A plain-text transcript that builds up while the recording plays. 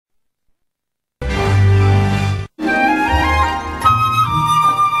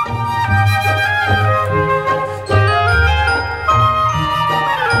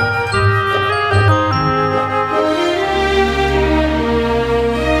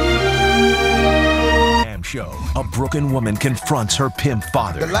heartbroken woman confronts her pimp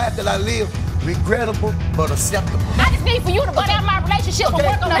father. The life that I live, regrettable but acceptable. I just need for you to butt out my relationship and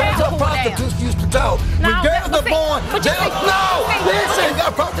work on that. That's how prostitutes used to talk. Regardless born, listen, you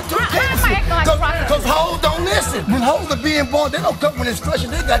got prostitute kids. Because hoes don't listen. When hoes are being born, they don't come with instruction,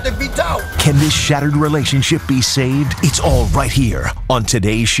 they got to be taught. Can this shattered relationship be saved? It's all right here on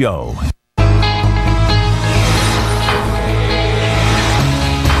today's show.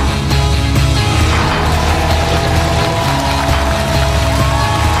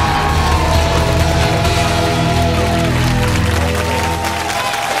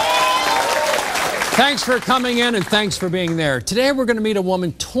 Thanks for coming in and thanks for being there. Today we're going to meet a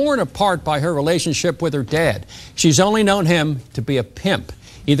woman torn apart by her relationship with her dad. She's only known him to be a pimp,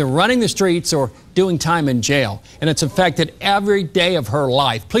 either running the streets or doing time in jail. And it's affected every day of her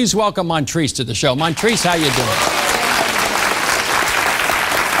life. Please welcome Montrese to the show. Montrese, how you doing?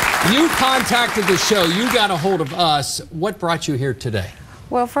 You contacted the show. You got a hold of us. What brought you here today?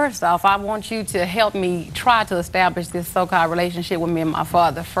 Well, first off, I want you to help me try to establish this so-called relationship with me and my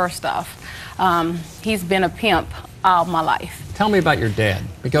father. First off, he's been a pimp all my life. Tell me about your dad,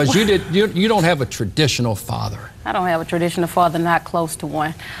 because you don't have a traditional father. I don't have a traditional father, not close to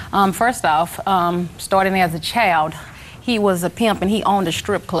one. First off, starting as a child, he was a pimp and he owned a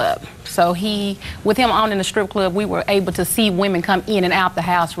strip club. So with him owning the strip club, we were able to see women come in and out the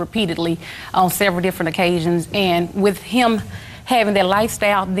house repeatedly on several different occasions. And with him having that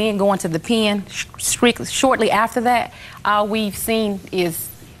lifestyle, then going to the pen shortly after that, all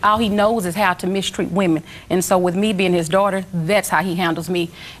he knows is how to mistreat women. And so with me being his daughter, that's how he handles me.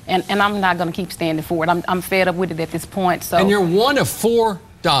 And I'm not going to keep standing for it. I'm fed up with it at this point. So. And you're one of 4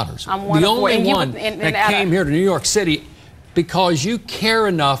 daughters. I'm one the of 4. only one that came here to New York City because you care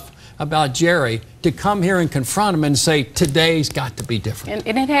enough about Jerry to come here and confront him and say, today's got to be different.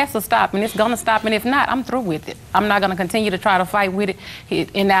 And it has to stop, and it's going to stop, and if not, I'm through with it. I'm not going to continue to try to fight with it.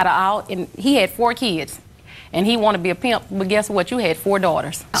 And that out, and he had 4 kids. And he wanted to be a pimp, but guess what? You had 4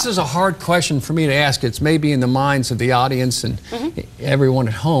 daughters. This is a hard question for me to ask. It's maybe in the minds of the audience and everyone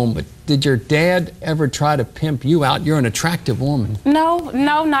at home, but did your dad ever try to pimp you out? You're an attractive woman. No,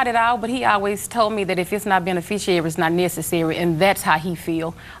 not at all, but he always told me that if it's not beneficiary, it's not necessary, and that's how he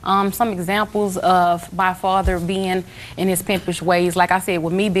feel. Some examples of my father being in his pimpish ways, like I said,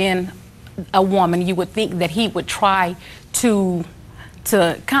 with me being a woman, you would think that he would try to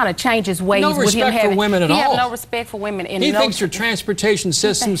kind of change his ways. No respect for women at all. He has no respect for women. And he thinks you're transportation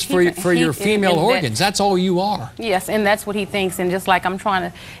systems for your female organs. That's all you are. Yes, and that's what he thinks. And just like I'm trying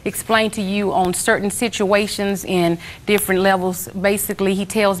to explain to you on certain situations in different levels, basically he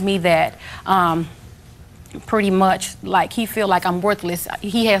tells me that pretty much like he feel like I'm worthless.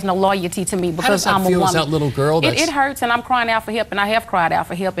 He has no loyalty to me because I'm a woman. How does that feel as that little girl? It hurts, and I'm crying out for help, and I have cried out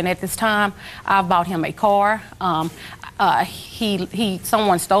for help. And at this time, I've bought him a car.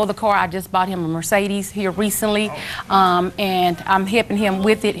 Someone stole the car. I just bought him a Mercedes here recently, and I'm helping him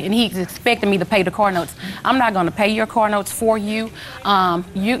with it, and he's expecting me to pay the car notes. I'm not going to pay your car notes for you.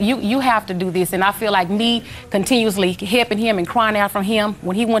 You have to do this, and I feel like me continuously helping him and crying out for him.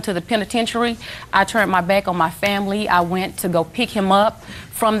 When he went to the penitentiary, I turned my back on my family. I went to go pick him up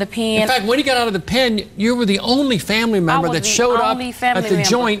from the pen. In fact, when he got out of the pen, you were the only family member that showed up at the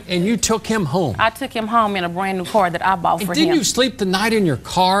joint, and you took him home. I took him home in a brand new car that I bought for him. Didn't you sleep the night in your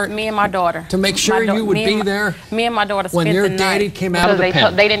car? Me and my daughter. To make sure you would be there? Me and my daughter spent when your the daddy night came out of the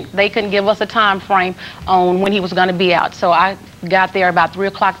pen. They couldn't give us a time frame on when he was going to be out. So I got there about 3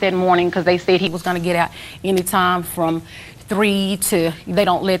 o'clock that morning because they said he was going to get out anytime from 3 to, they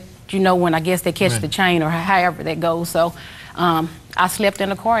don't let you know when, I guess they catch the chain or however that goes. So I slept in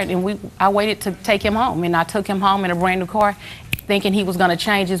the car, and I waited to take him home, and I took him home in a brand new car thinking he was going to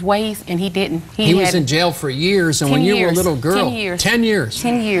change his ways, and he didn't. He was in jail for years, and when you were a little girl, 10 years. 10 years.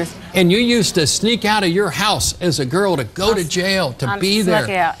 10 years. And you used to sneak out of your house as a girl to go to jail, to be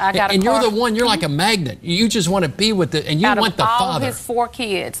there. And you're the one, you're like a magnet. You just want to be with it, and you want the father. Out of all his 4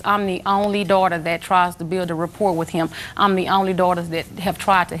 kids, I'm the only daughter that tries to build a rapport with him. I'm the only daughter that have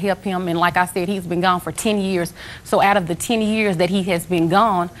tried to help him, and like I said, he's been gone for 10 years. So out of the 10 years that he has been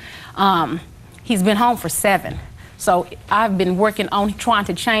gone, he's been home for 7. So I've been working on trying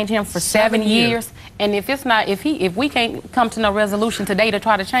to change him for 7 years. And if we can't come to no resolution today to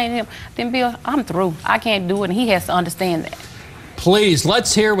try to change him, then Bill, I'm through. I can't do it, and he has to understand that. Please,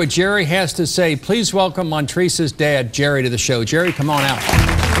 let's hear what Jerry has to say. Please welcome Montrese's dad, Jerry, to the show. Jerry, come on out.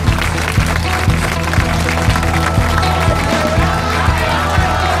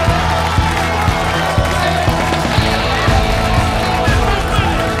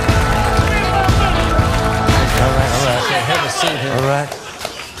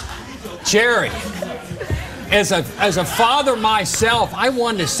 Jerry, as a father myself, I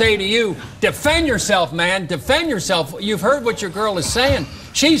wanted to say to you, defend yourself, man. Defend yourself. You've heard what your girl is saying.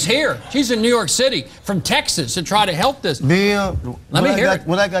 She's here. She's in New York City from Texas to try to help this. Bill, Let me hear it.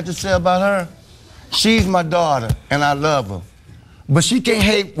 What I got to say about her, she's my daughter, and I love her. But she can't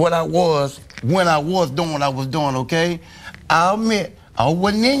hate what I was when I was doing what I was doing, okay? I'll admit, I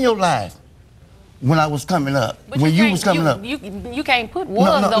wasn't in your life when I was coming up, but when you was coming up. You can't put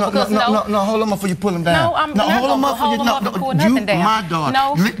was, though, because no, hold on before you pull them down. No, I'm not hold gonna hold them up and pull nothing down. My daughter.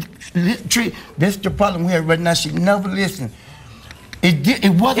 No. That's the problem we have right now. She never listened. It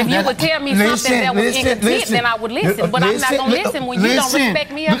wasn't if you would tell me something that was inconvenient, then I would listen. But I'm not going to listen when you don't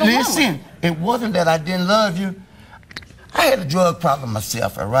respect me as a woman. Listen, it wasn't that I didn't love you. I had a drug problem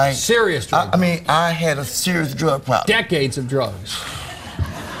myself, all right? Serious drug I mean, I had a serious drug problem. Decades of drugs.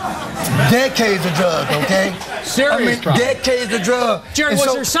 Decades of drugs, okay? Serious problem. Decades of drugs. Jerry,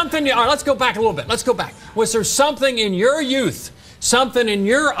 was there something... All right, let's go back a little bit. Let's go back. Was there something in your youth, something in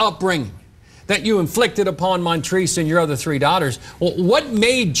your upbringing that you inflicted upon Montrese and your other 3 daughters? Well, what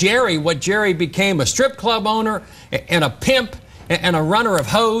made Jerry what Jerry became? A strip club owner and a pimp and a runner of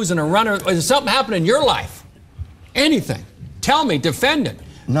hoes and a runner... Was something happened in your life? Anything. Tell me. Defend it.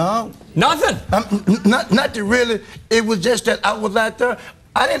 No. Nothing? Not really. It was just that I was out there.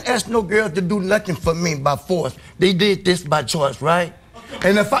 I didn't ask no girls to do nothing for me by force. They did this by choice, right?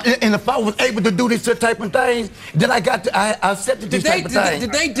 And if I was able to do these type of things, then I accepted these type of things.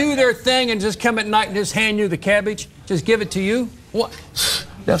 Did they do their thing and just come at night and just hand you the cabbage? Just give it to you? What?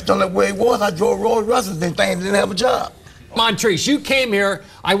 That's the only way it was. I drove Rolls Royces and things, didn't have a job. Montrese, you came here.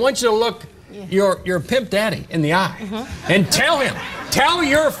 I want you to look your pimp daddy in the eye and tell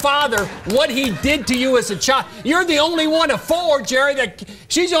your father what he did to you as a child. You're the only one of 4, Jerry,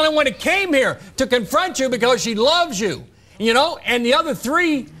 she's the only one that came here to confront you because she loves you, you know, and the other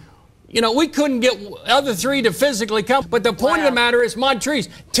 3, you know, we couldn't get other 3 to physically come. But the point of the matter is, Montrese,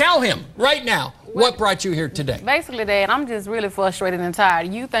 tell him right now what brought you here today. Basically, Dad, I'm just really frustrated and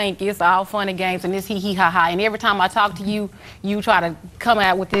tired. You think it's all fun and games and this hee ha ha, and every time I talk to you, you try to come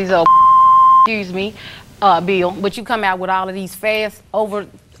out with these excuse me, Bill, but you come out with all of these fast,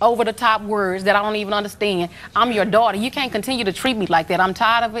 over-the-top words that I don't even understand. I'm your daughter. You can't continue to treat me like that. I'm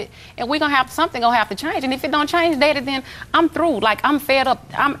tired of it, and something gonna have to change. And if it don't change, Daddy, then I'm through. Like, I'm fed up.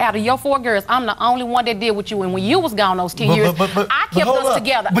 I'm out of your 4 girls. I'm the only one that deal with you. And when you was gone those 10 years, I kept us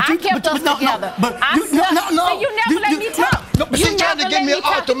together. I kept us together. No. You never let me talk. But she's trying to give me an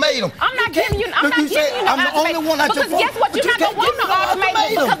ultimatum. I'm not giving you. I'm not giving you no ultimatum. I'm the only one. Because guess what? You're not gonna want no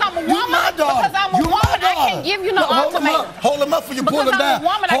ultimatum because I'm a woman. Because I'm a woman, I can't give you no ultimatum. Hold them up for you pull them down.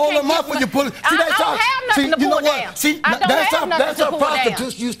 Hold them up when you pull it. See, I don't have nothing to pull down. See, that's how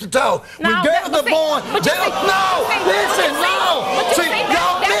prostitutes used to talk. When girls are born, listen, y'all listening.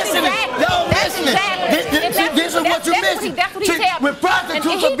 Y'all listening. This is what you're missing. When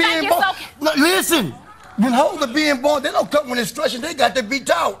prostitutes are being born, listen. When hoes are being born, they don't come with instructions. They got to be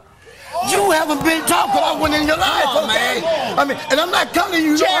taught. You haven't been taught because I went in your life, okay? I mean, and I'm not telling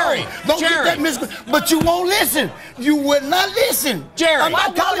you, Jerry, don't get that but you won't listen. You would not listen. Jerry, I'm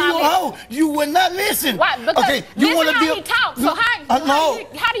not calling you a hoe. You would not listen. Why? Because okay, you want to be he talks. So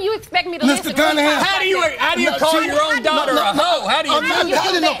how do you expect me to listen? How do you call your own daughter a hoe? How do you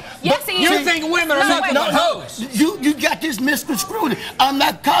do that? Yes, you think women are nothing but hoes? You got this misconstrued. I'm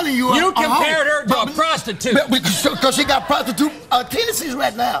not calling you a hoe. You compared her to a prostitute. Because she got prostitute tendencies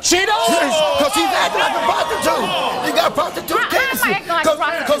right now. She don't. Because she's acting like a prostitute. You got prostitute tendencies.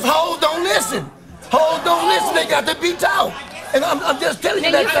 Because hoes don't listen. Hoes don't listen. They got to be taught. And I'm just telling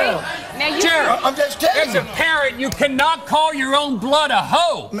you that now. Jerry, I'm just telling you. As a parent, you cannot call your own blood a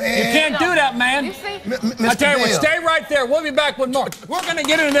hoe. Man. You can't do that, man. I tell you what, stay right there. We'll be back with more. We're going to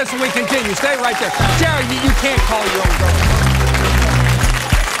get into this when we continue. Stay right there. Jerry, you can't call your own blood a hoe.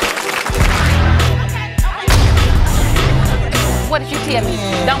 What did you tell me?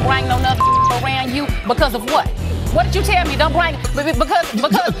 Don't bring no other around you because of what? What did you tell me? Don't bring because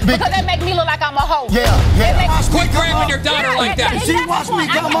that make me look like I'm a hoe. Yeah. Quit grabbing your daughter like that. She watched me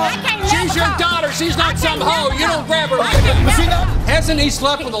come on. She's your daughter. She's not some hoe. You don't grab her like that. Hasn't he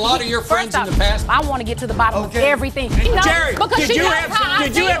slept with a lot of your friends in the past? I want to get to the bottom of everything. Jerry,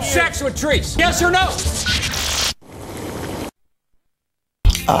 did you have sex with Treese? Yes or no?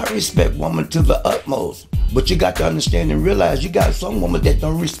 I respect women to the utmost. But you got to understand and realize you got some women that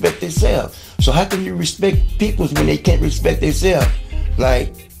don't respect themselves. So how can you respect people when they can't respect themselves?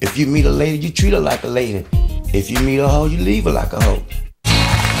 Like, if you meet a lady, you treat her like a lady. If you meet a hoe, you leave her like a hoe.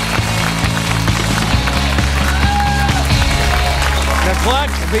 Now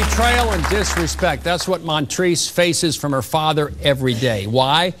Neglect, betrayal, and disrespect. That's what Montrese faces from her father every day.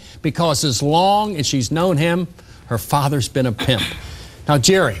 Why? Because as long as she's known him, her father's been a pimp. Now,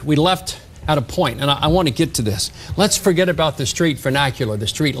 Jerry, we left at a point, and I want to get to this. Let's forget about the street vernacular, the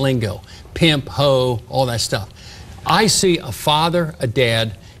street lingo, pimp, hoe, all that stuff. I see a father, a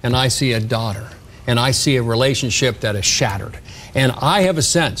dad, and I see a daughter, and I see a relationship that is shattered. And I have a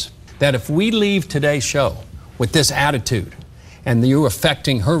sense that if we leave today's show with this attitude, and you're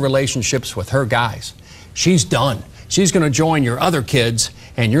affecting her relationships with her guys, she's done. She's going to join your other kids,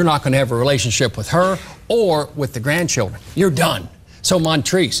 and you're not going to have a relationship with her or with the grandchildren. You're done. So,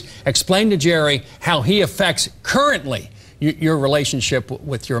 Montrese, explain to Jerry how he affects currently your relationship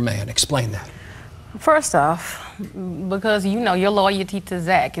with your man. Explain that. First off, because you know your loyalty to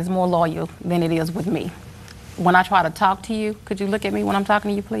Zach is more loyal than it is with me. When I try to talk to you, could you look at me when I'm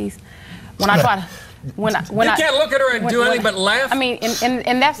talking to you, please? When I try to... You can't look at her and do anything but laugh. I mean,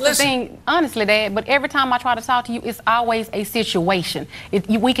 and that's the thing, honestly, Dad. But every time I try to talk to you, it's always a situation.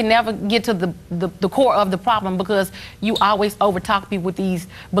 We can never get to the core of the problem because you always overtalk me with these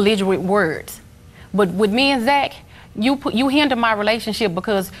belligerent words. But with me and Zach, you hinder my relationship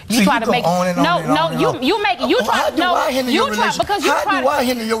because you try to make you try hinder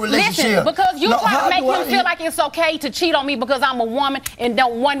your relationship? Listen, because you try to make him feel like it's okay to cheat on me because I'm a woman and no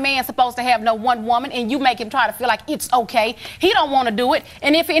one man's supposed to have no one woman, and you make him try to feel like it's okay. He don't want to do it,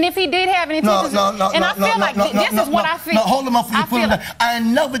 and if he did have any intentions, I feel like this is what I feel. No, hold him up for you put him down. I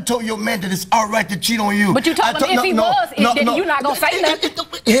never told your man that it's all right to cheat on you. But you told him if he was, then you're not gonna say nothing.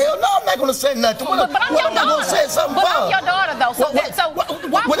 Hell no, I'm not gonna say nothing. But I'm your daughter. But I'm your daughter, though. So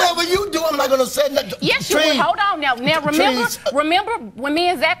whatever you do, I'm not going to say nothing. Yes, you will. Hold on now. Now, remember when me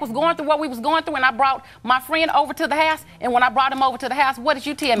and Zach was going through what we was going through, and I brought my friend over to the house, and when I brought him over to the house, what did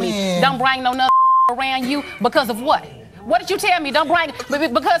you tell me? Man. Don't bring no around you because of what? What did you tell me? Don't bring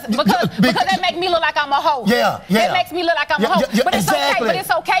because that make me look like I'm a hoe. Yeah. That makes me look like I'm a hoe. But it's okay. But it's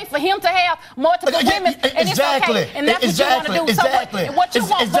okay for him to have multiple women, and it's okay. And that's what you want to do. Exactly. So what you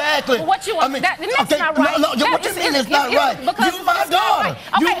want? Exactly. What you want? That's not right. No, what you mean is not right? You my daughter.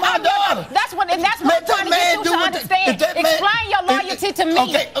 You my daughter. That's what I'm trying to get you to understand. Explain your loyalty to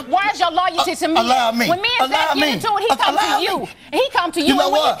me. Why is your loyalty to me? Allow me. When me and Zach get into it, he come to you. He come to you.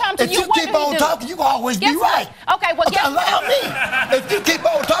 And when he come to you, what do he do? If you keep on talking, you always be right. Okay. Well, guess allow me. If you keep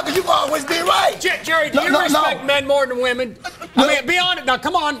on talking, you will always be right. Jerry, do you respect men more than women? I mean, be honest. Now,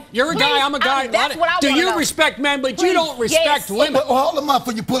 come on. You're a guy. I'm a guy. That's what I want to know. Do you respect men, but you don't respect women? Well, hold them up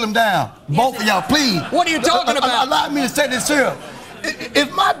before you pull them down. Both of y'all, please. What are you talking about? Allow me to say this here.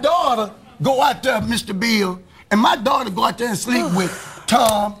 If my daughter go out there, Mr. Bill, and my daughter go out there and sleep with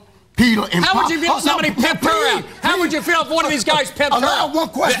Tom, Peter, and How would you feel if somebody pimped her out? How would you feel if one of these guys pimped her out? Allow one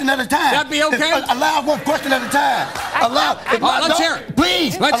question at a time. That'd be okay? Allow one question at a time. Let's hear it.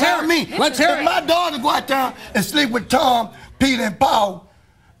 Please, allow me. Let's hear it. If my daughter go out there and sleep with Tom, Peter, and Paul,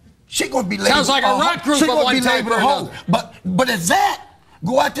 she gonna be labeled. Sounds like a rock group of one type or another. But if Zach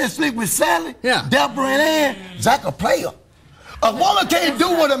go out there and sleep with Sally, Deborah, and Ann, Zach a player. A woman can't do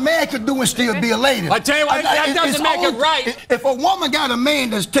what a man can do and still be a lady. I tell you what, that doesn't make it right. If a woman got a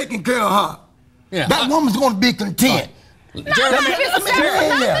man that's taking care of her, that woman's going to be content. I'm not fixing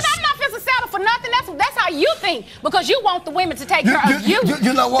to settle for nothing. That's how you think, because you want the women to take care of you.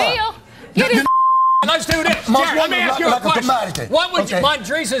 You know what? Let's do this. Jerry, let me ask you a question. What would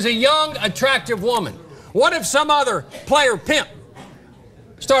Montrese is a young, attractive woman. What if some other player pimp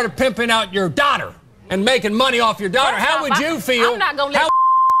started pimping out your daughter and making money off your daughter? How would you feel? I'm not gonna let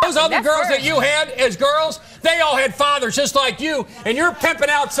those other girls that you had as girls, they all had fathers just like you, and you're pimping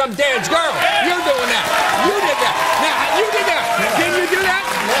out some dad's girl. You're doing that. You did that. Now, you did that. Didn't you do that?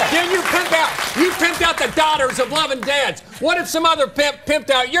 Didn't you pimp out? You pimped out the daughters of loving dads. What if some other pimp pimped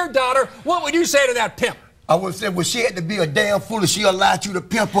out your daughter? What would you say to that pimp? I would say, well, she had to be a damn fool if she allowed you to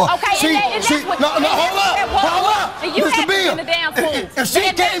pimp her. Okay, hold up, Mr. Bill.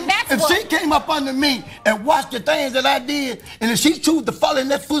 If she came up under me and watched the things that I did, and if she chose to follow in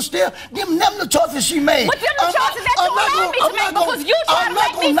that footstep, them the choices she made. But them the choices that you allowed me to make, because you try to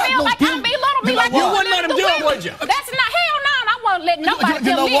make me feel like I'm belittled, like you wouldn't let him do it, would you? That's not, hell no, I won't let nobody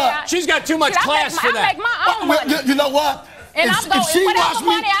tell me that. She's got too much class for that. I make my own money. You know what? And I'm going, whatever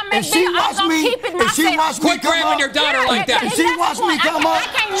money I make, I'm going to keep it myself. Quit grabbing your daughter like that. If she watched me come up,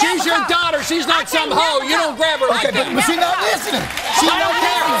 she's your daughter. She's not some hoe. You don't grab her like that. But she's not listening. I don't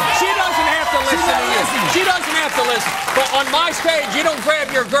care. She doesn't have to listen to you. She doesn't have to listen. But on my stage, you don't grab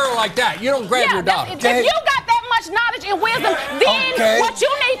your girl like that. You don't grab your daughter. If you got that much knowledge and wisdom, then what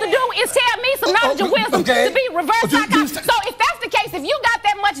you need to do is tell me some knowledge and wisdom to be reverse psychology. So if that's the case, if you got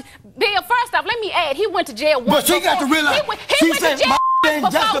that much, Bill, first off, let me add, he went to jail once. But she got to realize. He went to jail. by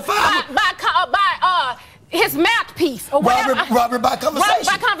his mouthpiece or whatever. Robbery by conversation. Robbery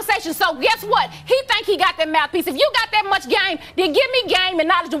by conversation. So guess what? He think he got that mouthpiece. If you got that much game, then give me game and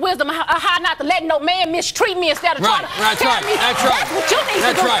knowledge and wisdom of how not to let no man mistreat me instead of trying to tell me. That's what you need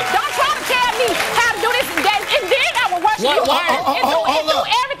to do. Don't try to tell me how to do this and then I will worship you. And do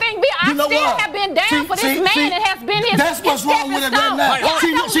everything. I still have been down for this man and has been his. That's what's wrong with it right now.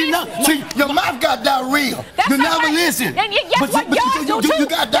 See, your mouth got diarrhea. You never listen. And guess what? You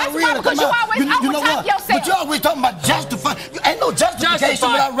got diarrhea. Because you always overtalk yourself. But you always talking about justify. Ain't no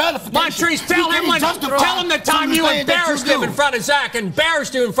justification without ratification. Montrese, tell him the time you embarrassed him in front of Zach,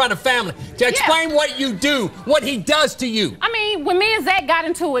 embarrassed you in front of family. To explain what you do, what he does to you. I mean, when me and Zach got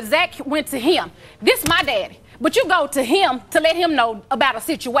into it, Zach went to him. This my daddy. But you go to him to let him know about a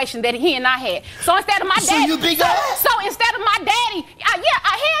situation that he and I had. So instead of my daddy... So you be glad? So instead of my daddy... hell yeah,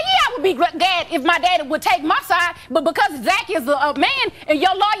 I would be glad if my daddy would take my side. But because Zach is a man and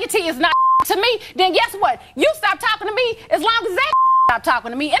your loyalty is not to me, then guess what? You stop talking to me as long as Zach stop talking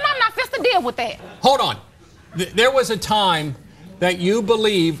to me. And I'm not fit to deal with that. Hold on. There was a time that you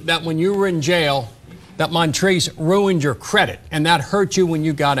believed that when you were in jail, that Montrese ruined your credit. And that hurt you when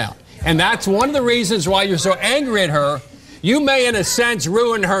you got out. And that's one of the reasons why you're so angry at her. You may, in a sense,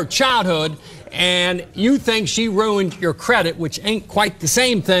 ruin her childhood, and you think she ruined your credit, which ain't quite the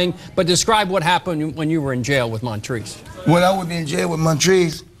same thing, but describe what happened when you were in jail with Montrese. When I was in jail with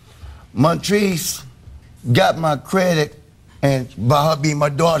Montrese, Montrese got my credit, and by her being my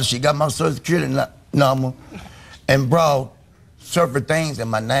daughter, she got my Social Security number and brought certain things in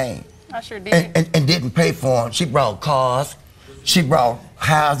my name. I sure did. And didn't pay for them. She brought cars, she brought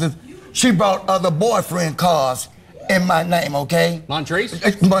houses, she brought other boyfriend cars in my name, okay? Montrese?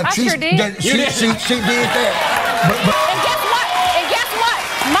 I sure did. She did that. And guess what?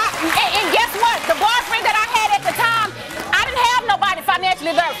 And guess what? The boyfriend that I had at the time, I didn't have nobody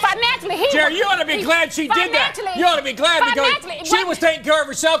financially there. Jerry, you ought to be glad she did that. You ought to be glad because she was taking care of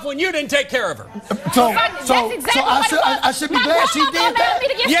herself when you didn't take care of her. So I should be glad she did that?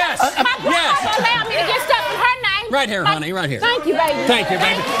 Yes. My grandma allowed me to get stuff in her name. Right here, honey, right here. Thank you, baby. Thank you,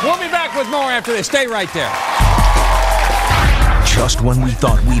 baby. We'll be back with more after this. Stay right there. Just when we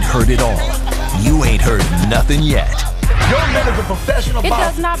thought we'd heard it all, you ain't heard nothing yet. Your man is a professional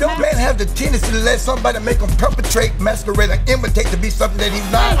boss. Your man has the tendency to let somebody make him perpetrate, masquerade, and imitate to be something that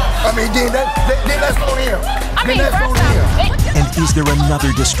he's not. I mean, then that's on him. That's on him. And is there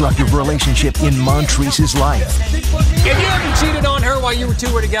another destructive relationship in Montrese's life? Have you ever cheated on her while you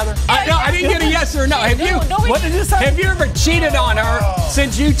two were together? No, I didn't get a yes or no. Have you? What did you say? Have you ever cheated on her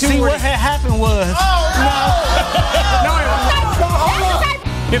since you two were? See, what had happened was.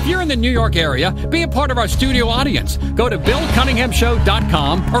 If you're in the New York area, be a part of our studio audience. Go to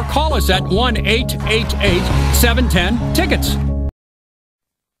BillCunninghamShow.com or call us at 1-888-710-TICKETS.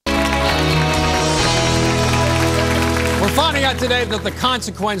 We're finding out today that the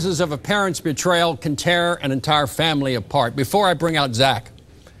consequences of a parent's betrayal can tear an entire family apart. Before I bring out Zach,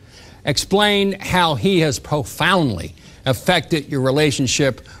 explain how he has profoundly affected your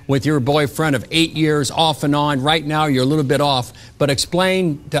relationship with your boyfriend of 8 years off and on. Right now, you're a little bit off. But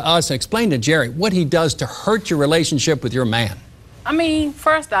explain to us, explain to Jerry, what he does to hurt your relationship with your man. I mean,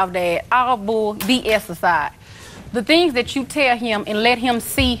 first off, Dad, all bull BS aside. The things that you tell him and let him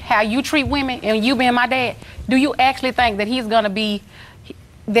see how you treat women and you being my dad, do you actually think that he's not going to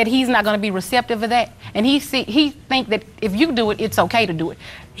be receptive of that? And he think that if you do it, it's okay to do it.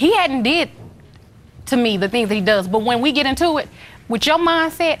 He hadn't did to me the things that he does, but when we get into it, with your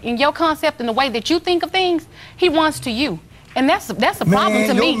mindset and your concept and the way that you think of things, he wants to you. And that's a problem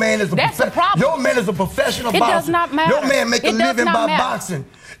to me. That's a problem. Your man is a professional boxer. It does not matter. Your man make a living by boxing.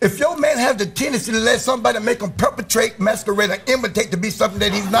 If your man has the tendency to let somebody make him perpetrate, masquerade, and imitate to be something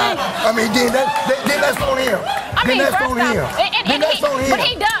that he's not, I mean, then that's on him. That's on him. But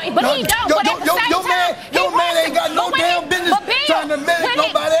he don't. But at the same time, your man ain't got no damn business trying to mimic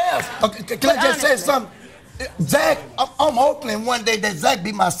nobody else. Okay, can I just say something? Zach, I'm hoping one day that Zach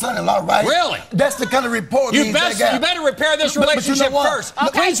be my son-in-law, right? Really? That's the kind of report you better repair this relationship first.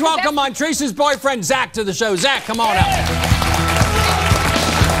 Okay, please welcome Montrese's boyfriend, Zach, to the show. Zach, come on out.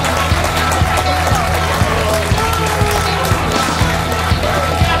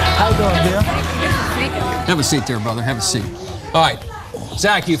 How you doing, Bill? Have a seat there, brother. Have a seat. All right.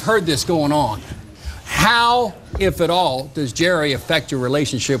 Zach, you've heard this going on. How, if at all, does Jerry affect your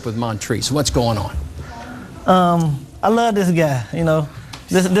relationship with Montrese? What's going on? I love this guy, you know.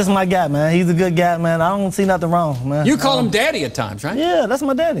 This is my guy, man. He's a good guy, man. I don't see nothing wrong, man. You call him daddy at times, right? Yeah, that's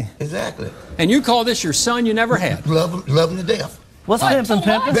my daddy. Exactly. And you call this your son you never had. Love him to death. What's pimping,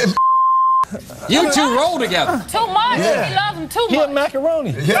 pimping? You two roll together. Too much. Yeah. He loves him too much. He had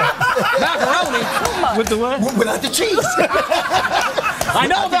macaroni. Yeah. Macaroni. Too much. With the what? Without the cheese. I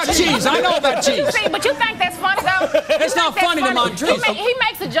know about cheese. I know about cheese. See, but you think that's funny, though? It's not funny to Montrese. He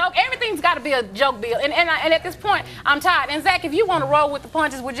makes a joke. Everything's got to be a joke, Bill. And at this point, I'm tired. And, Zach, if you want to roll with the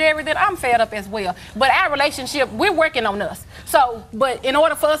punches with Jerry, then I'm fed up as well. But our relationship, we're working on us. So, but in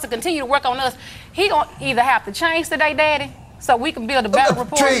order for us to continue to work on us, he going to either have to change today, Daddy, so we can build a better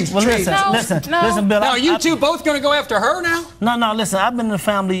rapport. Well, listen, Bill. Now, are you two both going to go after her now? No, listen, I've been in the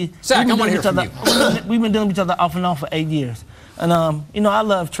family. Zach, I want to hear from you. We've been dealing with each other off and on for 8 years. And, you know, I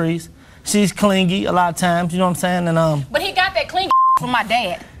love Trees. She's clingy a lot of times, you know what I'm saying? And But he got that clingy from my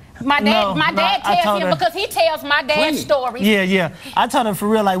dad. My dad tells him because he tells my dad's stories. Yeah. I told her for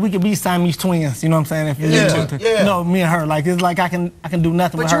real, like, we could be Siamese twins, you know what I'm saying? If you need to. You know, me and her, like, it's like I can do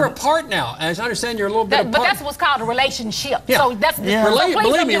nothing with her. But you're apart now. As I understand, you're a little bit apart. But that's what's called a relationship. Yeah. So that's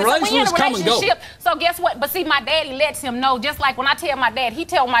Believe me, relationships come and go. So guess what? But see, my daddy lets him know, just like when I tell my dad, he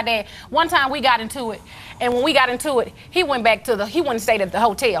told my dad, one time we got into it. And when we got into it, he went and stayed at the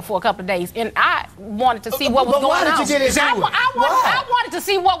hotel for a couple of days. And I wanted to see what was going on. Why did you get his I wanted to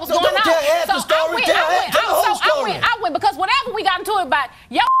see what was going on. I went because whatever we got into it about,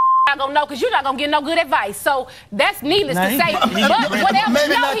 y'all not gonna know because you're not gonna get no good advice. So that's needless to say. But whatever,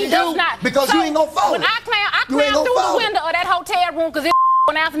 no, he does not. Because you ain't gonna follow. When I climbed through the window of that hotel room because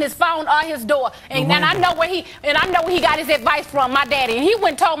went out on his phone or his door, and I know where he got his advice from, my daddy. And he went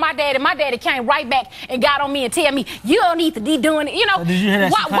and told my daddy. My daddy came right back and got on me and tell me, you don't need to be doing it. You know, did you hear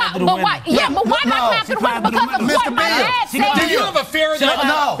that? But why not climb through the window? Because of what my dad said. Do you have a fear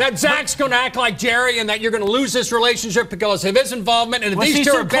that Zach's going to act like Jerry and that you're going to lose this relationship because of his involvement and these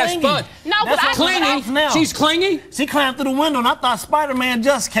two are best buds? No, but clingy. She's clingy. She climbed through the window, and I thought Spider-Man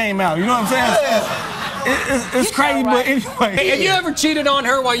just came out. You know what I'm saying? It's crazy, but anyway. Hey, have you ever cheated on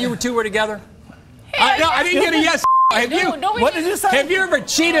her while you two were together? I didn't get a yes. Have you? What did you say? Have you ever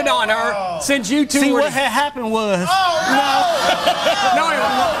cheated on her since you two were? See, what had happened was. No.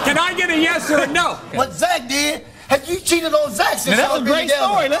 Can I get a yes or a no? What Zach did? Have you cheated on Zach since That's a great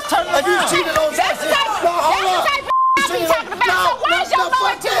story. Let's turn it around. Have you cheated on Zach? Why is your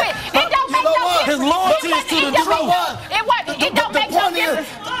loyalty to it? It don't make no difference. His loyalty is to the truth. It don't make no difference.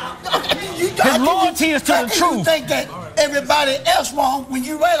 His loyalty is to the truth. You think that everybody else wrong when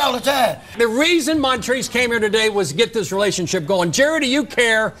you right all the time? The reason Montrese came here today was to get this relationship going. Jerry, do you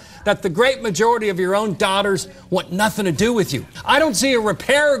care that the great majority of your own daughters want nothing to do with you? I don't see a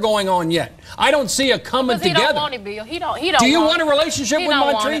repair going on yet. I don't see a coming together. He don't want it, Bill. He don't do you want a relationship with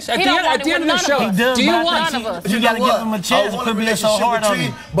Montrese? At the end of the show, do you want it? You got to give him a chance. It could be so hard on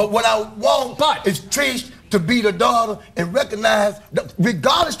him. But what I want is Trish to be the daughter and recognize,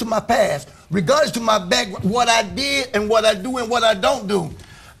 regardless to my past, regardless to my background, what I did and what I do and what I don't do.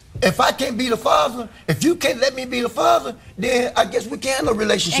 If I can't be the father, if you can't let me be the father, then I guess we can't have a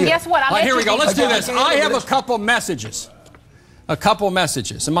relationship. And guess what? Here we go. Let's do this. I have a couple messages. And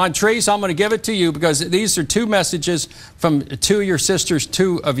Montrese, I'm going to give it to you because these are two messages from two of your sisters,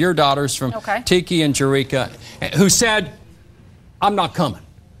 two of your daughters, from Tiki and Jerika, who said, I'm not coming.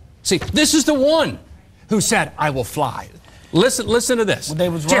 See, this is the one who said, I will fly. Listen to this. Well, they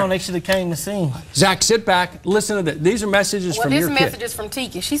was wrong. They should have came to see. Zach, sit back. Listen to this. These are messages from your kid. This message is from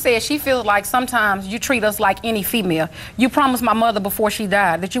Tiki. She said she feels like sometimes you treat us like any female. You promised my mother before she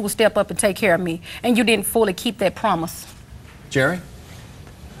died that you would step up and take care of me, and you didn't fully keep that promise. Jerry?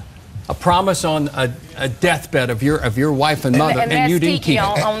 A promise on a deathbed of your wife and mother, and you didn't keep it.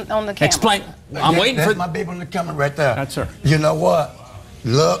 On the camera. Explain. I'm waiting for my baby on the camera right there. That's her. You know what?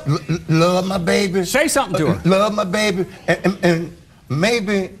 Love my baby. Say something to her. Love my baby, and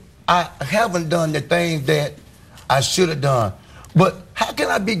maybe I haven't done the things that I should have done. But how can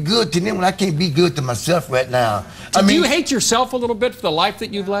I be good to them when I can't be good to myself right now? Do you hate yourself a little bit for the life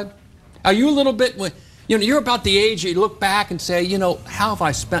that you've led? Are you a little bit? You know, you're about the age you look back and say, you know, how have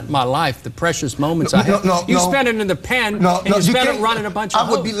I spent my life? The precious moments I had. You spent it in the pen, and you spent it running a bunch of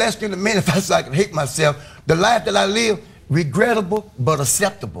I would be less than a man if I could hate myself. The life that I live, regrettable but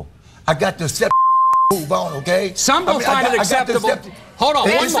acceptable. I got to accept. Move on, okay? Some will find it acceptable. Hold on.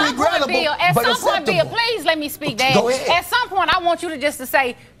 At some point, Bill, please let me speak, Dad. Go ahead. At some point, I want you to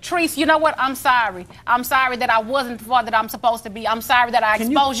say, Treese, you know what? I'm sorry. I'm sorry that I wasn't the father that I'm supposed to be. I'm sorry that I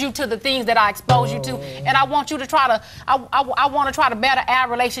exposed you to the things that I exposed you to. And I want you to try to, I want to try to better our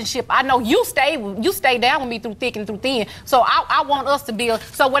relationship. I know you stay down with me through thick and through thin. So I want us to build.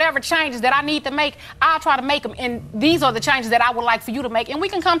 So whatever changes that I need to make, I'll try to make them. And these are the changes that I would like for you to make. And we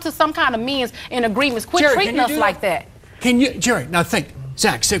can come to some kind of means and agreements. Quit treating us like that. Can you, Jerry, now think.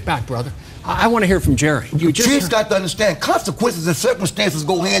 Zach, sit back, brother. I want to hear from Jerry. She's got to understand consequences and circumstances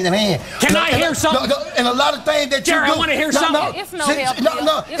go hand in hand. Can I hear something? And a lot of things that Jerry, you do. I want to hear something. It's no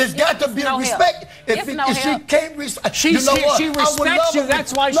help. It's got to be respect. If she can't respect, she respects you.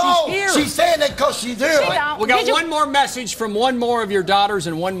 That's why she's here. She's saying that because she's here. We got one more message from one more of your daughters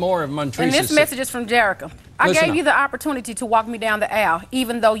and one more of Montrece's. And this message is from Jerica. I gave you the opportunity to walk me down the aisle,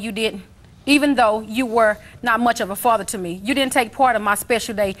 even though you didn't. Even though you were not much of a father to me. You didn't take part of my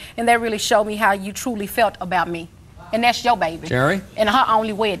special day, and that really showed me how you truly felt about me. And that's your baby. Jerry? And her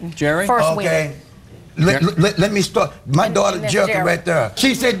only wedding. Jerry? First wedding. Let me start. My daughter Jerica right there.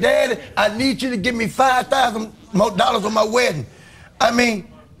 She said, Daddy, I need you to give me $5,000 more on my wedding. I mean,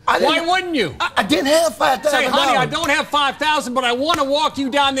 why wouldn't you? I didn't have $5,000. Say, honey, I don't have $5,000, but I want to walk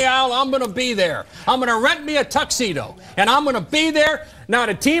you down the aisle. I'm going to be there. I'm going to rent me a tuxedo, and I'm going to be there. Not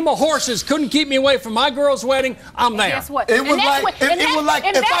a team of horses couldn't keep me away from my girl's wedding. I'm there. Guess what? It was like if I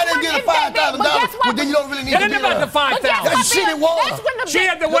didn't get $5,000, well, then you don't really need to be there. It ain't about the $5,000. That's shit it was. She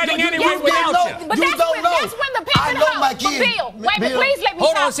had the wedding anyway without you. But that's when the pimping hoes. Bill, wait, please let me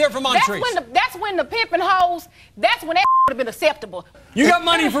hold on, let's hear from Montrece. That's when the pimping hoes. That's when that would have been acceptable. You got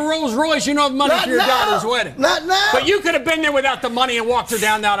money for Rolls Royce. You don't have money for your daughter's wedding. Not now. But you could have been there without the money and walked her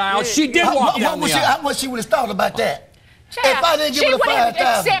down that aisle. She did walk down the aisle. How much she would have thought about that? Child, if I didn't give her the $5,000. She would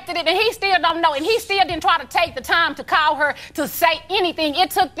have accepted it, and he still don't know. And he still didn't try to take the time to call her to say anything.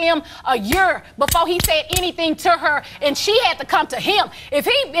 It took them a year before he said anything to her, and she had to come to him. If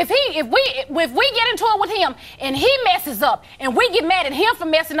we get into it with him, and he messes up, and we get mad at him for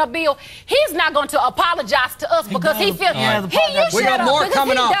messing up, Bill, he's not going to apologize to us because he feels. We got more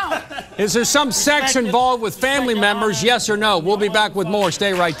coming up. Is there some sex involved with family members? Yes or no? We'll be back with more.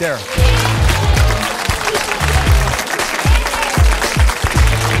 Stay right there.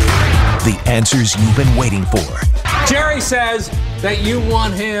 The answers you've been waiting for. Jerry says that you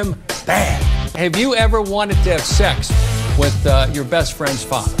want him bad. Have you ever wanted to have sex with your best friend's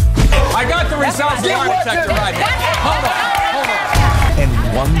father? I got the results of the lie detector right here. Hold on. And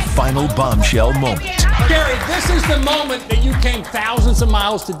one final bombshell moment. Gary, this is the moment that you came thousands of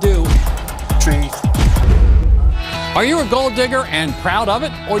miles to do. Trees. Are you a gold digger and proud of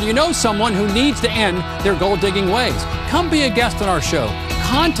it? Or do you know someone who needs to end their gold digging ways? Come be a guest on our show.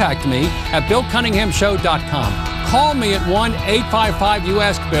 Contact me at BillCunninghamShow.com. Call me at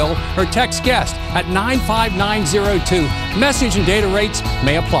 1-855-YOU-ASK-BILL or text guest at 95902. Message and data rates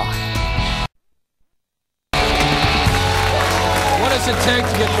may apply. What does it take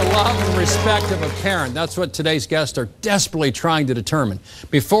to get the love and respect of a parent? That's what today's guests are desperately trying to determine.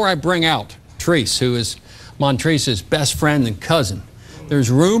 Before I bring out Treese, who is Montrece's best friend and cousin, there's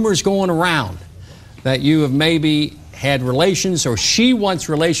rumors going around that you have maybe had relations, or she wants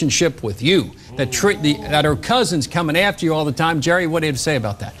relationship with you, that her cousin's coming after you all the time. Jerry, what do you have to say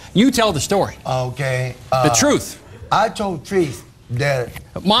about that? You tell the story. Okay. The truth. I told Treese that...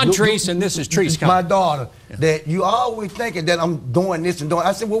 Montrece, and this is Treese coming. My daughter, that you always thinking that I'm doing this and doing...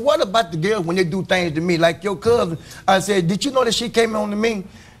 I said, well, what about the girls when they do things to me, like your cousin? I said, did you know that she came on to me?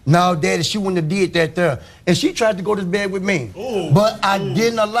 No, Daddy, she wouldn't have did that there. And she tried to go to bed with me. Ooh. But I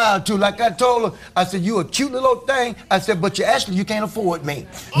didn't allow her to. Like I told her, I said, you a cute little thing. I said, but you can't afford me.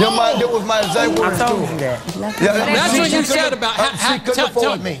 That was my exact words to her. That's what you said about she couldn't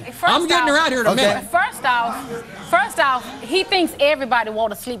afford me. I'm getting her out here in a minute. First off, he thinks everybody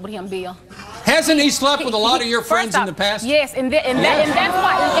want to sleep with him, Bill. Hasn't he slept with a lot of your friends in the past? Yes, and that's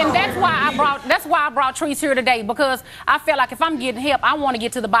why I brought Treese here today, because I felt like if I'm getting help, I want to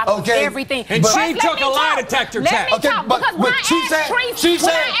get to the bottom of everything. And she took a lie detector test. Let me talk, because when I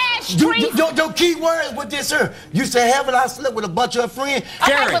asked Treese, your key words with this here, you said, haven't I slept with a bunch of friends?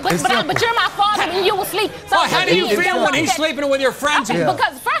 Okay, but you're my father and you will sleep. So how do you feel when he's sleeping with your friends? Okay,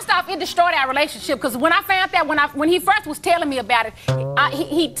 because first off, it destroyed our relationship, because when I found that, when he first was telling me about it,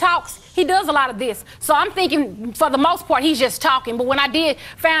 he talks. He does a lot of this. So I'm thinking, for the most part, he's just talking. But when I did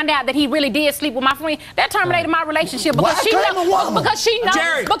find out that he really did sleep with my friend, that terminated my relationship. Because she knows.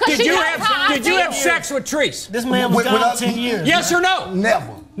 Jerry, did you have sex with Treese? This man was gone 10 years. Yes or no?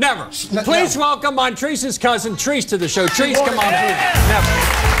 Never. Never. Please welcome Montrece's cousin, Treese, to the show. Treese, come on. Never.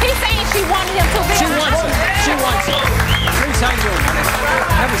 He's saying she wanted him to. She wants him. She wants him. Treese, how you doing, honey?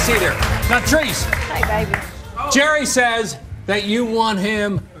 Have a seat here. Now, Treese. Hey, baby. Jerry says that you want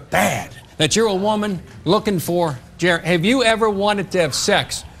him bad, that you're a woman looking for Jerry. Have you ever wanted to have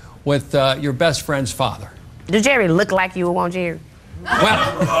sex with your best friend's father? Does Jerry look like you would want Jerry?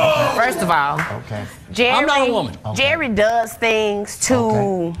 Well, first of all, Jerry, I'm not a woman. Jerry does things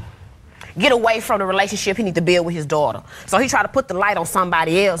to get away from the relationship he need to build with his daughter. So he tried to put the light on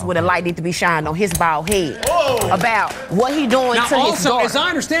somebody else when the light need to be shined on his bald head about what he doing now, to also, his daughter. As I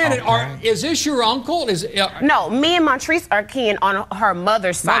understand it, is this your uncle? No, me and Montrese are kin on her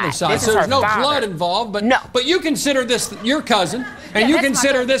mother's side. This so is there's her no father. blood involved, but no. But you consider this your cousin, and you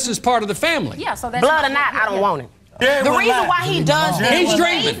consider this as part of the family. Yeah, so that's blood or not, I don't want it. Yeah, the reason why he does this, he's he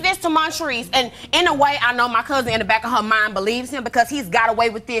dreaming. believes this to Montrese, and in a way, I know my cousin in the back of her mind believes him because he's got away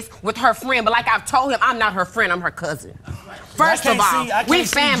with this with her friend. But like I've told him, I'm not her friend, I'm her cousin. First of all, we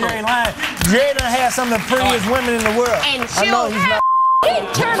family. Jerry done had some of the prettiest women in the world. And I know he's not. All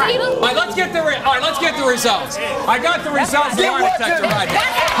right, let's get the results. I got the results of the lie detector right here.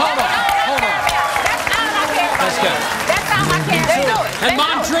 Hold on. That's good. And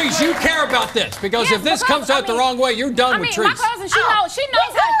Montrese, you care about this because if this comes out the wrong way, you're done with Treese. My cousin, she knows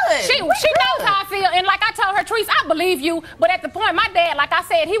how I feel. And like I told her, Treese, I believe you. But at the point, my dad, like I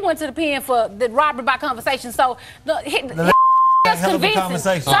said, he went to the pen for the robbery by conversation. So it's convincing. So Let's go to the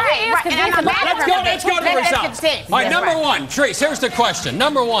results. All right, number one, Treese, here's the question.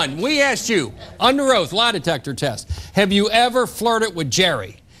 Number one, we asked you, under oath, lie detector test, have you ever flirted with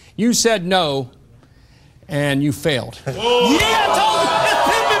Jerry? You said no, and you failed. Yeah, I told you. It's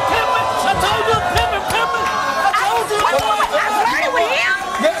pimpin'. I told you it's pimpin'.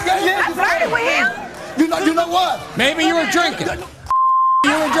 I flirted with him. You know what? Maybe you were drinking. He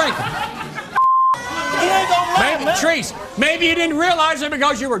ain't gonna lie, man. Treese, maybe you didn't realize it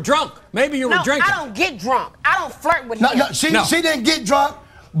because you were drunk. Maybe you were drinking. I don't get drunk. I don't flirt with him. She didn't get drunk,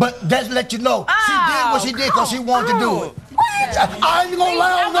 but that's let you know. She did what she did because she wanted to do it. I ain't gonna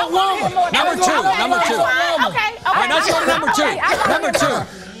lie on no woman. Number two. Okay. All right, let's go to number two. Number two,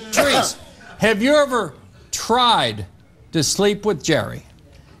 Treese, have you ever tried to sleep with Jerry?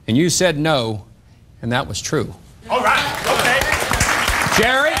 And you said no, and that was true. All right, okay.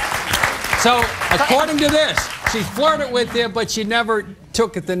 Jerry, so according to this, she flirted with you, but she never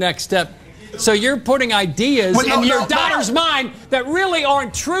took it the next step. So you're putting ideas in your daughter's mind that really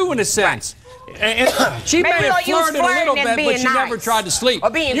aren't true in a sense. And she may have flirted a little bit, but she never tried to sleep.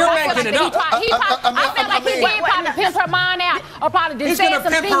 You're making it up. I feel like he did probably pimp her mind out, or probably did say some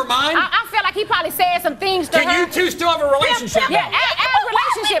things. He's gonna pimp her mind? I feel like he probably said some things to her. Can you two still have a relationship? Yeah, our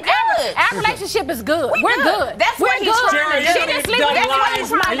relationship is good. We're good. That's what he's trying to do. She didn't sleep with him. That's what he's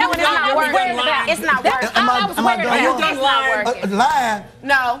trying to do. It's not working. Are you done lying? Lying?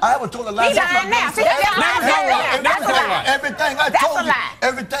 No. I haven't told a lie. He's lying now. See, that's a lie.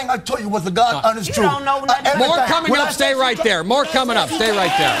 Everything I told you was the God honest truth. You don't know nothing. More coming up. Stay right there. More coming up. Stay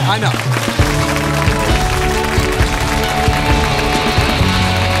right there. I know.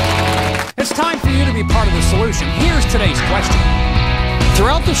 It's time for you to be part of the solution. Here's today's question.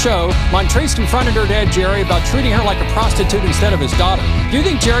 Throughout the show, Montrese confronted her dad, Jerry, about treating her like a prostitute instead of his daughter. Do you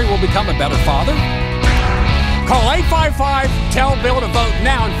think Jerry will become a better father? Call 855-TELL-BILL to vote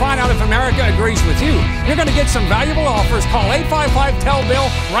now and find out if America agrees with you. You're going to get some valuable offers. Call 855-TELL-BILL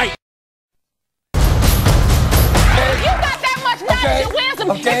right now. If you got that much knowledge and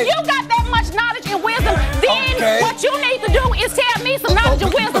wisdom, if you got that much knowledge and wisdom, then what you need to do is tell me some knowledge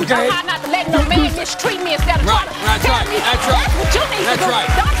and wisdom on how not to let no man mistreat me instead of trying to tell me. That's what you need to do.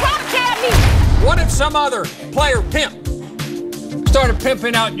 Don't try to tell me. What if some other player pimp started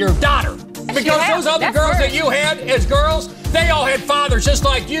pimping out your daughter? Because those other girls that you had as girls, they all had fathers just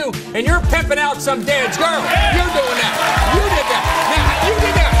like you, and you're pimping out some dad's girl. You're doing that. You did that. Now, you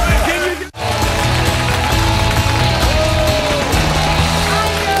did that.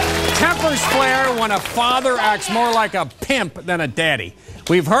 Tempers flare when a father acts more like a pimp than a daddy.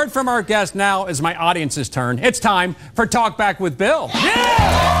 We've heard from our guest. Now is my audience's turn. It's time for Talk Back with Bill. Yeah!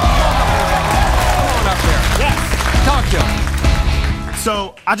 Come on up here. Yes. Talk to him.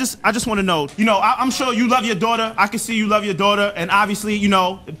 So I just want to know, I'm sure you love your daughter. I can see you love your daughter, and obviously,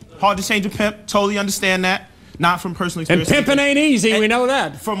 hard to change a pimp. Totally understand that. Not from personal experience. And pimping ain't easy. We know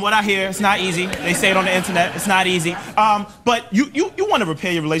that. From what I hear, it's not easy. They say it on the internet. It's not easy. But you want to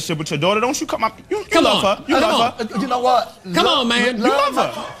repair your relationship with your daughter, don't you? You love her. You love her. You know what? Come on, man. You love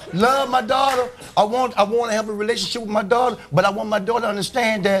her. Love my daughter. I want to have a relationship with my daughter, but I want my daughter to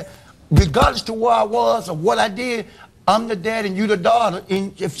understand that regardless to where I was or what I did, I'm the dad and you the daughter.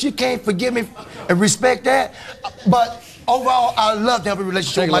 And if she can't forgive me and respect that, but overall, I love to have a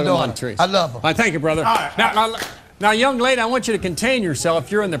relationship with my daughter. I love her. All right, thank you, brother. All right. Now, young lady, I want you to contain yourself.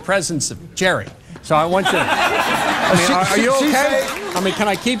 You're in the presence of Jerry. So I want you to... are you okay? Can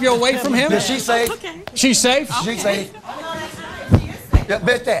I keep you away from him? Yeah, she's safe. Okay. She's safe? She's safe. Yeah,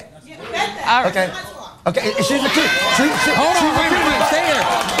 bet that. All right. Okay. Okay, she's a kid. Hold on, wait. Stay there.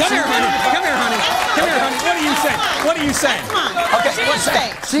 Come here, honey. What are you saying? Okay,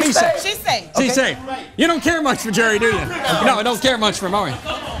 She's safe. She's safe. You don't care much for Jerry, do you? No, I don't care much for Maury.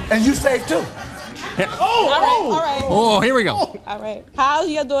 And you safe too. All right. Oh, here we go. All right. How's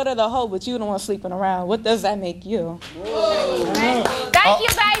your daughter the hoe, but you don't want sleeping around? What does that make you? Thank you,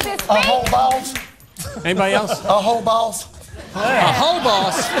 baby. A whole boss. Anybody else? A whole boss. A hoe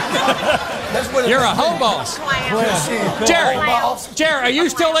boss? That's what You're a hoe boss. Jerry, are you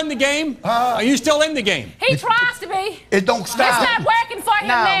still in the game? Are you still in the game? He tries to be. It don't stop. It's not working for him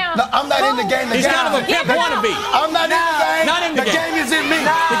now. No, I'm not in the game. He's kind of a pimp wannabe. I'm not in the game. Not in the game. The game is in me.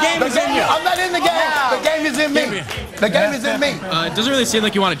 The game is in you. I'm not in the game. The game is in me. The game is in me. It doesn't really seem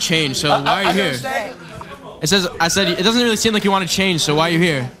like you want to change, so why are you here? It doesn't really seem like you want to change, so why are you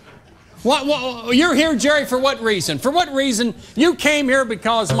here? What, you're here, Jerry, for what reason? For what reason? You came here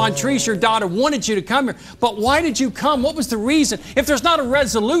because Montrese, your daughter, wanted you to come here. But why did you come? What was the reason? If there's not a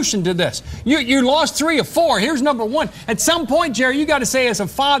resolution to this, you lost 3 of 4. Here's number 1. At some point, Jerry, you got to say as a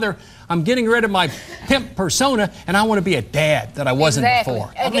father, I'm getting rid of my pimp persona, and I want to be a dad that I wasn't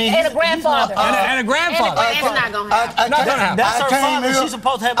before. And a grandfather. And a grandfather. It's not going to happen. Not gonna happen. That's her father. She's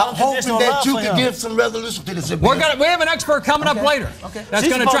supposed to have unconditional love that you for can him. give some resolution to this. We have an expert coming up later. Okay. That's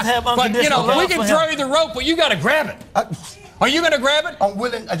She's going to supposed try. to have But unconditional love we can for throw him. you the rope, but you got to grab it. Are you going to grab it? I'm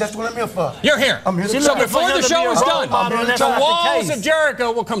willing. That's what I'm here for. You're here. I'm here. So before the show is done, that's the not the walls case. of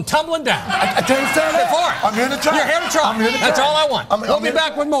Jericho will come tumbling down. I can't stand that. Before. I'm here to try. You're here to try. I'm here to try. That's all I want. We'll be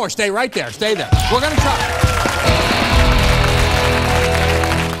back with more. Stay right there. Stay there. We're going to try.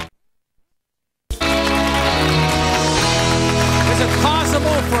 Is it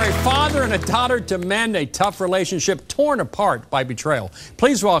possible for a father and a daughter to mend a tough relationship torn apart by betrayal?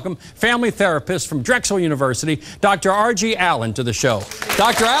 Please welcome family therapist from Drexel University, Dr. R.G. Allen, to the show.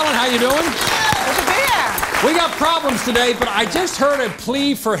 Dr. Allen, how you doing? Good to be here. We got problems today, but I just heard a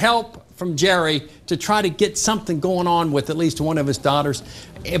plea for help from Jerry to try to get something going on with at least one of his daughters.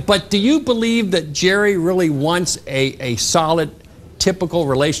 But do you believe that Jerry really wants a solid, typical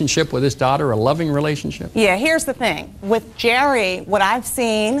relationship with his daughter, a loving relationship? Yeah, here's the thing. With Jerry, what I've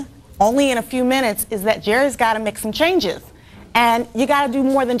seen only in a few minutes is that Jerry's got to make some changes. And you got to do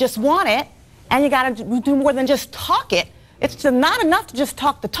more than just want it, and you got to do more than just talk it. It's not enough to just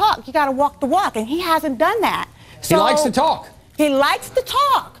talk the talk. You got to walk the walk, and he hasn't done that. So he likes to talk. He likes to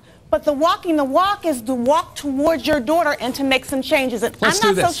talk. But the walking the walk is to walk towards your daughter and to make some changes. And Let's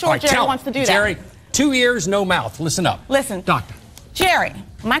I'm do not this. so sure Jerry wants to do that. Jerry, 2 ears, no mouth. Listen up. Listen. Doctor. Jerry,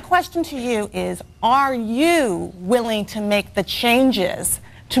 my question to you is, are you willing to make the changes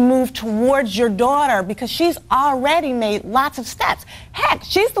to move towards your daughter? Because she's already made lots of steps. Heck,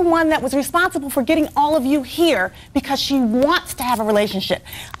 she's the one that was responsible for getting all of you here because she wants to have a relationship.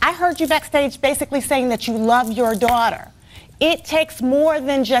 I heard you backstage basically saying that you love your daughter. It takes more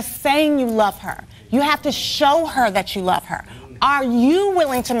than just saying you love her. You have to show her that you love her. Are you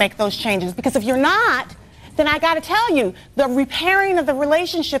willing to make those changes? Because if you're not, then I got to tell you, the repairing of the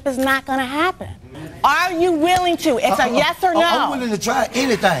relationship is not going to happen. Are you willing to? It's a yes or no. I'm willing to try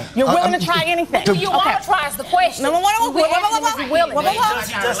anything. You're willing to try anything? Do you want to try is the question. No, okay.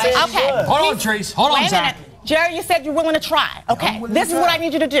 Hold on, Trace. Hold on, Wait a minute. Jerry, you said you're willing to try. Okay, this is what I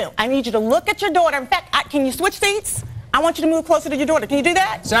need you to do. I need you to look at your daughter. In fact, can you switch seats? I want you to move closer to your daughter. Can you do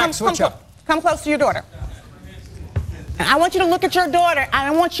that? Zach, switch up. Come close to your daughter. And I want you to look at your daughter, and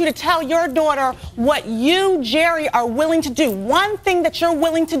I want you to tell your daughter what you, Jerry, are willing to do. One thing that you're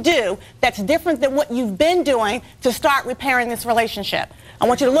willing to do that's different than what you've been doing to start repairing this relationship. I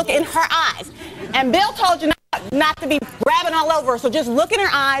want you to look in her eyes. And Bill told you not to be grabbing all over her, so just look in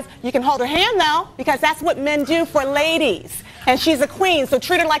her eyes. You can hold her hand, though, because that's what men do for ladies. And she's a queen, so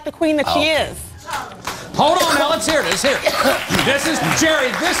treat her like the queen that she is. Hold on now, let's hear this. Here. This is,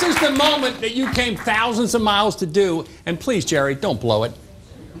 Jerry, this is the moment that you came thousands of miles to do. And please, Jerry, don't blow it.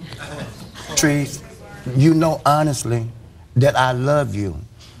 Trees, you know honestly that I love you.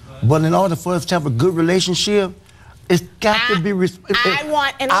 But in order for us to have a good relationship, it's got to be I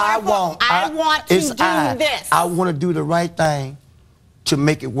want to do this. I want to do the right thing to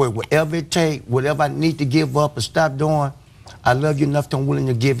make it work. Whatever it takes, whatever I need to give up or stop doing, I love you enough that I'm willing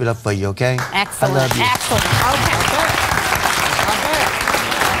to give it up for you, okay? Excellent. I love you. Excellent. Okay.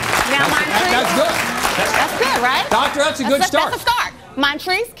 Now, That's good. That's good, right? Doctor, that's a good start. That's a start.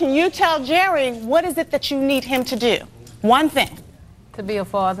 Montrese, can you tell Jerry what is it that you need him to do? One thing. To be a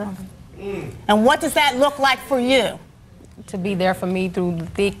father. And what does that look like for you? To be there for me through the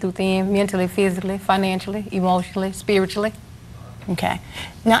thick, through thin, mentally, physically, financially, emotionally, spiritually. Okay.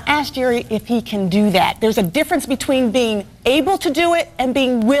 Now ask Jerry if he can do that. There's a difference between being able to do it and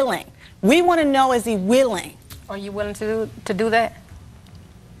being willing. We want to know, is he willing? Are you willing to do that?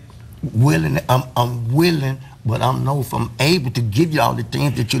 Willing, I'm willing. but I don't know if I'm able to give you all the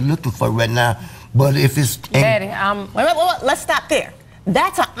things that you're looking for right now. But if it's... Daddy, wait, let's stop there.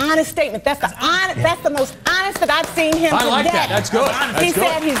 That's an honest statement. That's the most honest that I've seen him today. I like that. That's good. He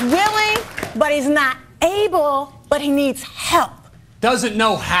said he's willing, but he's not able, but he needs help. Doesn't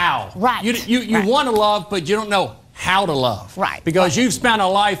know how. Right. You want to love, but you don't know how to love. Right. Because you've spent a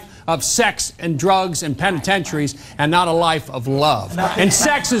life of sex and drugs and penitentiaries and not a life of love. And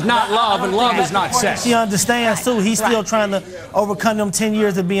sex is not love and love is not sex. She understands too. He's still trying to overcome them 10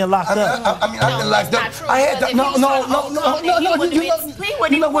 years of being locked up. I mean, I've been locked up. I had to, no.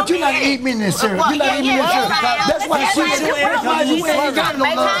 You know what? You're not eating me in this cereal. You're not eating me in this cereal. That's why you ain't got no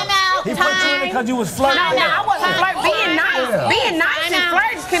love. He put you in it because you was flirting. No, I wasn't flirting. Being nice and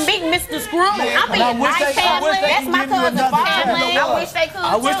flirting can be Mr. Screw. I'm being nice. That's my cousin's family. I wish they could.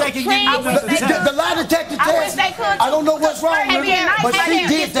 I wish they could give you the lie detector test. I don't know what's wrong with her, but she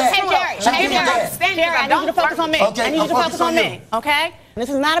did that. Jerry, I need you to focus on me. I need you to focus on me, okay? This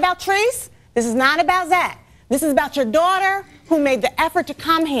is not about Treese. This is not about Zach. This is about your daughter who made the effort to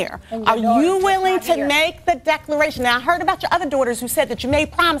come here. Are you willing to make the declaration? Now, I heard about your other daughters who said that you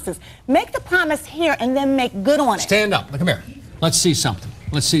made promises. Make the promise here and then make good on it. Stand up. Look, come here. Let's see something.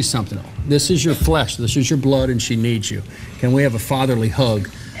 Let's see something. This is your flesh. This is your blood, and she needs you. Can we have a fatherly hug?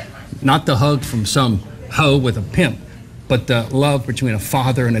 Not the hug from some hoe with a pimp, but the love between a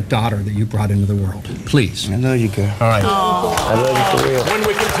father and a daughter that you brought into the world. Please. I love you, girl. All right. I love you for real. When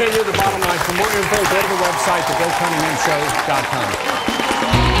we continue the bottom line, for more info, go to the website, thebillcunninghamshow.com.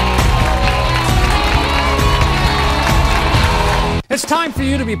 It's time for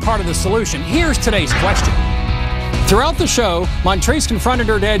you to be part of the solution. Here's today's question. Throughout the show, Montrese confronted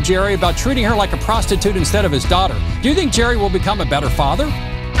her dad, Jerry, about treating her like a prostitute instead of his daughter. Do you think Jerry will become a better father?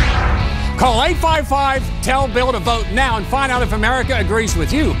 Call 855-TELL-BILL to vote now and find out if America agrees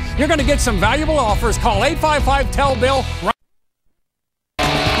with you. You're going to get some valuable offers. Call 855-TELL-BILL.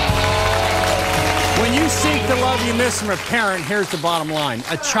 When you seek the love you miss from a parent, here's the bottom line.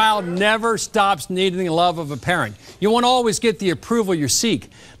 A child never stops needing the love of a parent. You won't always get the approval you seek.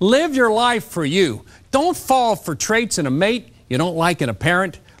 Live your life for you. Don't fall for traits in a mate you don't like in a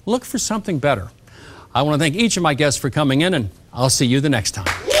parent. Look for something better. I want to thank each of my guests for coming in, and I'll see you the next time.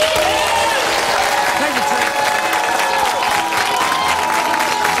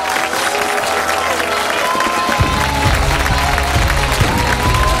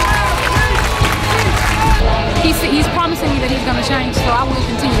 He's promising me that he's going to change, so I will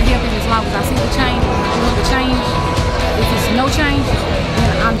continue to help him as long as I see the change. I want the change. If it's no change,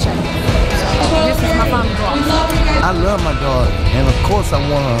 then I'm changing. This is my final goal. I love my daughter, and of course I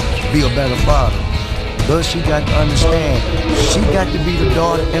want her to be a better father. But she got to understand, she got to be the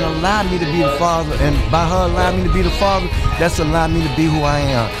daughter and allow me to be the father. And by her allowing me to be the father, that's allowing me to be who I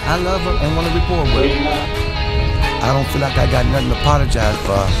am. I love her and want to report with her. I don't feel like I got nothing to apologize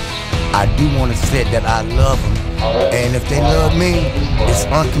for. I do want to say that I love them. And if they love me, it's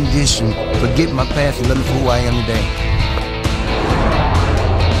unconditional. Forget my past and love me for who I am today.